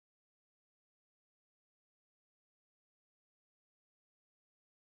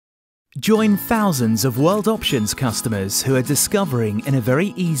Join thousands of World Options customers who are discovering in a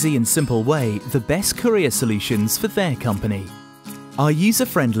very easy and simple way the best courier solutions for their company. Our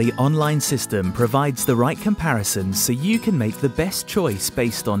user-friendly online system provides the right comparisons so you can make the best choice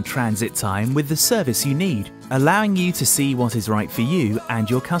based on transit time with the service you need, allowing you to see what is right for you and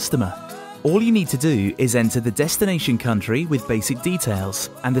your customer. All you need to do is enter the destination country with basic details,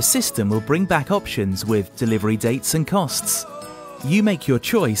 and the system will bring back options with delivery dates and costs. You make your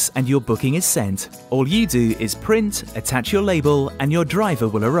choice and your booking is sent. All you do is print, attach your label, and your driver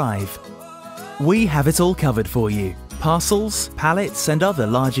will arrive. We have it all covered for you. Parcels, pallets, and other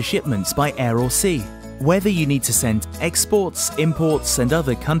larger shipments by air or sea. Whether you need to send exports, imports, and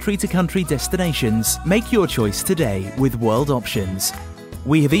other country-to-country destinations, make your choice today with World Options.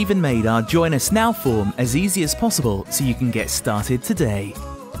 We have even made our Join Us Now form as easy as possible so you can get started today.